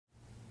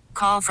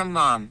call from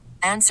mom.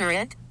 Answer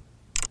it.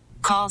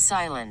 Call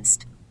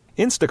silenced.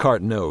 Instacart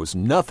knows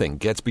nothing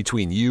gets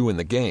between you and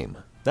the game.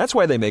 That's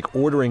why they make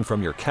ordering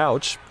from your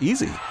couch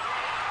easy.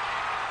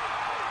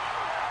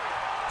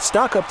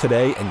 Stock up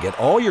today and get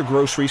all your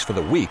groceries for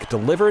the week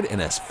delivered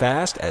in as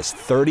fast as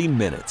 30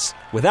 minutes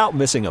without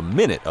missing a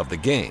minute of the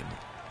game.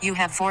 You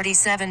have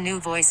 47 new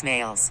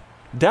voicemails.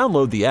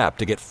 Download the app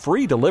to get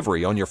free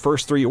delivery on your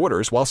first 3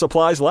 orders while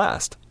supplies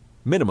last.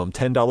 Minimum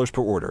 $10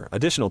 per order.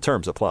 Additional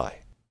terms apply.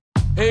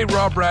 Hey,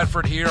 Rob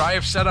Bradford here. I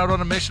have set out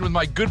on a mission with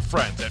my good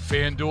friends at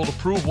FanDuel to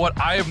prove what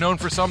I have known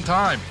for some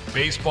time.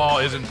 Baseball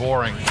isn't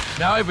boring.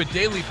 Now I have a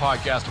daily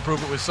podcast to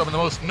prove it with some of the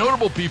most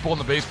notable people in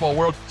the baseball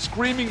world,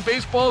 screaming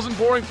baseball isn't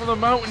boring from the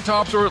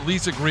mountaintops, or at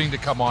least agreeing to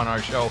come on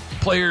our show.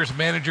 Players,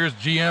 managers,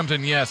 GMs,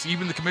 and yes,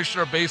 even the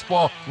commissioner of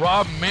baseball,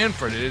 Rob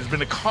Manfred. It has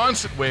been a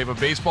constant wave of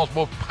baseball's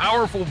most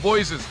powerful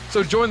voices.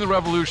 So join the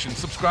revolution.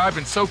 Subscribe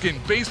and soak in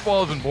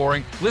Baseball Isn't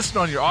Boring. Listen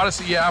on your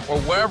Odyssey app or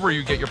wherever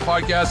you get your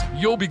podcasts.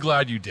 You'll be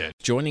glad you did.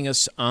 Joining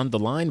us on the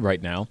line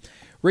right now,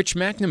 Rich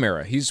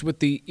McNamara. He's with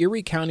the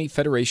Erie County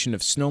Federation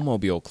of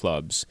Snowmobile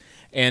Clubs.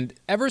 And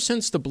ever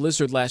since the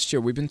blizzard last year,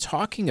 we've been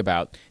talking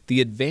about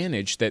the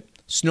advantage that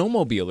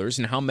snowmobilers,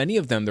 and how many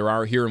of them there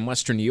are here in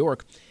Western New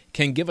York,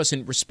 can give us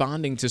in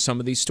responding to some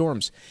of these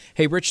storms.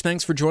 Hey, Rich,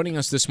 thanks for joining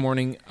us this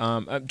morning.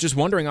 Just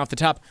wondering off the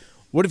top,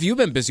 what have you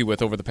been busy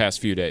with over the past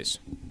few days?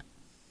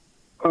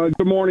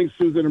 Good morning,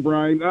 Susan and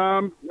Brian.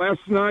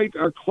 Last night,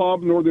 our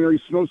club, Northern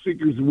Erie Snow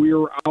Seekers, we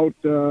were out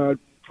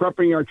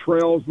prepping our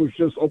trails, which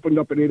just opened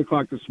up at 8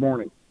 o'clock this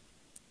morning.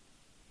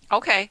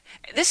 Okay.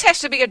 This has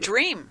to be a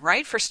dream,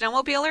 right, for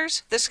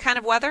snowmobilers, this kind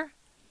of weather?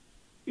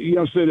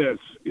 Yes, it is.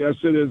 Yes,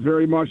 it is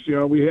very much. You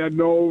know, we had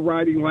no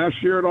riding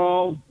last year at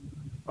all.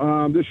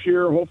 This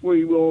year,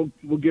 hopefully, we'll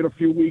get a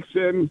few weeks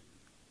in.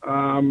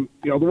 You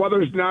know, the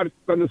weather's not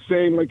been the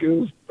same like it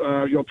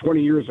was,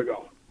 20 years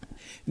ago.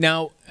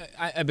 Now,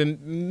 I've been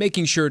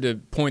making sure to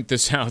point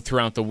this out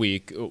throughout the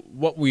week.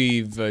 What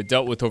we've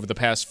dealt with over the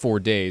past 4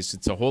 days,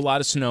 it's a whole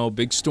lot of snow,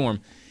 big storm.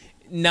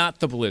 Not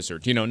the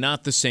blizzard,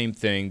 not the same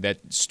thing.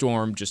 That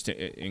storm, just an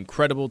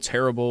incredible,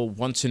 terrible,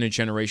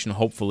 once-in-a-generation,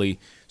 hopefully,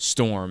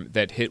 storm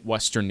that hit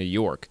Western New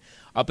York.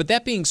 But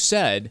that being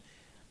said,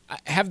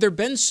 have there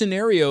been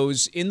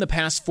scenarios in the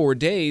past 4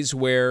 days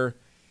where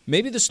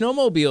maybe the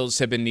snowmobiles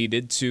have been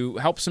needed to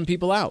help some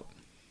people out?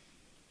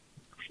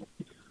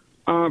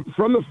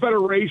 From the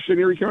Federation,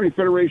 Erie County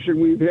Federation,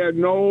 we've had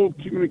no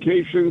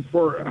communications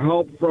for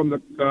help from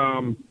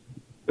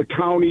the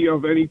county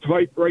of any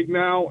type right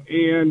now.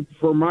 And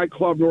for my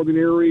club, Northern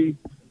Erie,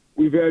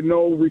 we've had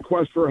no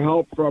request for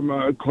help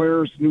from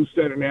Clarence,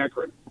 Newstead, and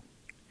Akron.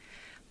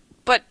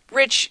 But,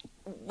 Rich,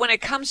 when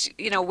it comes,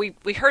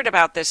 we heard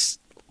about this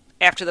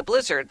after the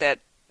blizzard,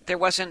 that there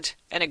wasn't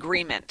an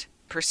agreement,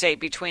 per se,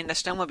 between the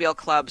snowmobile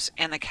clubs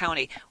and the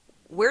county.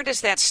 Where does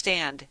that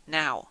stand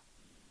now?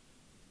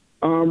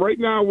 Right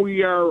now,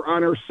 we are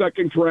on our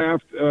second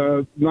draft.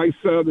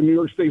 NYSA, the New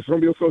York State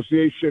Snowmobile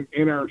Association,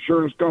 and our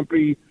insurance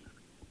company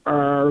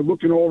are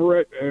looking over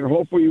it, and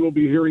hopefully we'll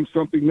be hearing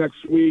something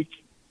next week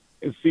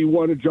and see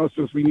what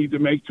adjustments we need to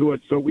make to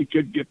it so we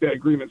could get that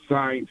agreement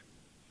signed.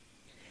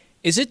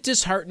 Is it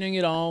disheartening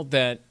at all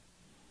that,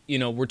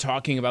 we're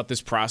talking about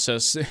this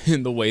process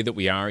in the way that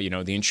we are?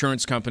 The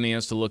insurance company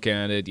has to look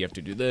at it. You have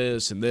to do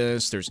this and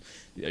this. There's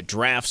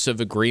drafts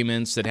of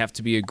agreements that have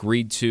to be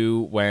agreed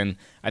to, when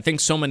I think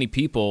so many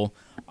people,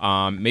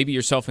 maybe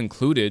yourself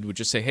included, would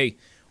just say, hey,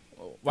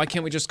 why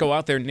can't we just go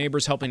out there,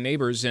 neighbors helping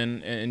neighbors,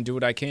 and do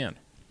what I can?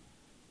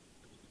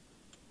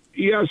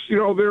 Yes,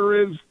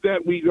 there is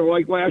that.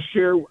 Like last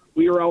year,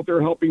 we were out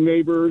there helping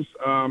neighbors,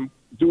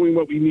 doing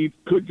what we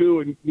could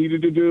do and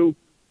needed to do.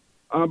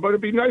 But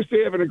it'd be nice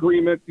to have an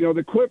agreement. The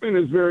equipment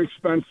is very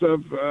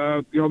expensive.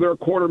 They're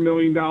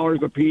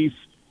 $250,000 a piece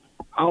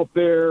out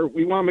there.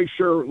 We want to make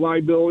sure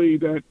liability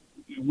that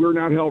we're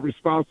not held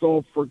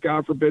responsible for,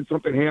 God forbid,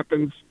 something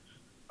happens.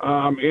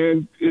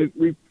 And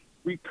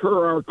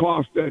recur our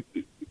cost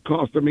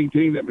to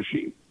maintain that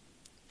machine.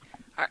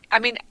 I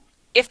mean,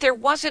 if there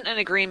wasn't an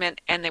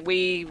agreement and that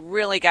we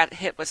really got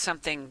hit with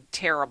something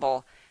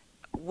terrible,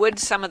 would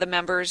some of the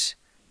members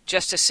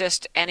just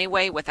assist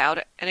anyway without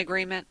an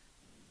agreement?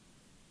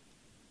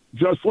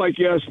 Just like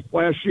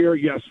last year,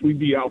 yes, we'd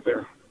be out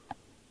there.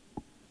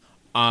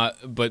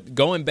 But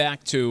going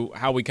back to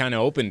how we kind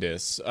of opened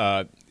this,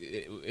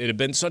 it had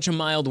been such a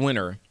mild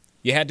winter.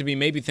 You had to be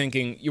maybe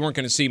thinking you weren't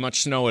going to see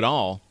much snow at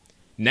all.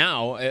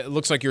 Now it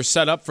looks like you're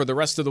set up for the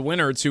rest of the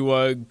winter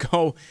to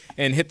go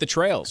and hit the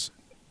trails.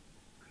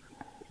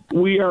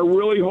 We are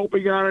really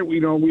hoping on it.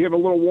 We have a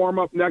little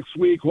warm-up next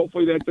week.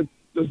 Hopefully that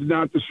does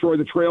not destroy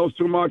the trails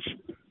too much.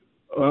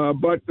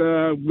 But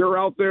we're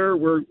out there.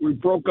 We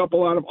broke up a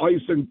lot of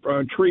ice and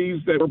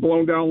trees that were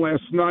blown down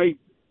last night.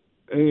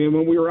 And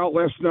when we were out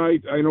last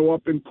night, I know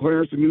up in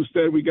Clarence and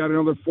Newstead, we got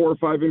another 4 or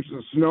 5 inches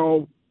of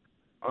snow.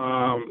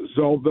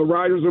 So the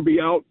riders will be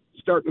out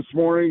starting this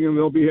morning, and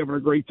they'll be having a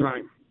great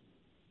time.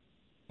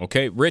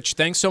 Okay, Rich,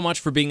 thanks so much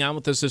for being on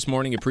with us this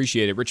morning.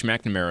 Appreciate it. Rich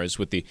McNamara is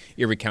with the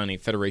Erie County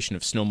Federation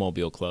of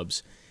Snowmobile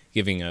Clubs.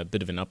 giving a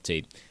bit of an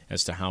update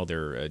as to how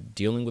they're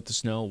dealing with the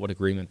snow, what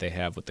agreement they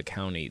have with the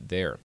county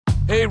there.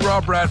 Hey,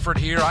 Rob Bradford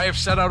here. I have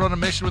set out on a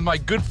mission with my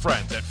good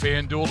friends at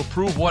FanDuel to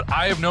prove what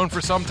I have known for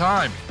some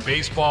time.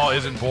 Baseball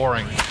isn't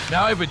boring.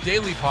 Now I have a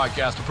daily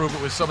podcast to prove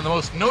it with some of the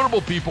most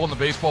notable people in the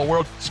baseball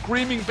world,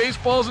 screaming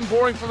baseball isn't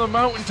boring from the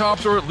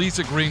mountaintops, or at least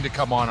agreeing to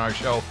come on our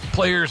show.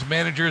 Players,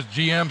 managers,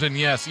 GMs, and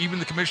yes, even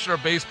the commissioner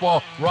of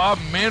baseball, Rob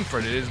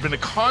Manfred. It has been a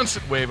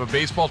constant wave of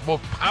baseball's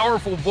most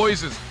powerful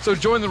voices. So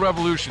join the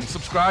revolution.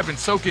 Subscribe and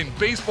soak in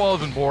Baseball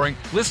Isn't Boring.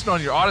 Listen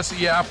on your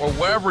Odyssey app or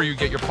wherever you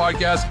get your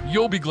podcasts.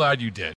 You'll be glad you did.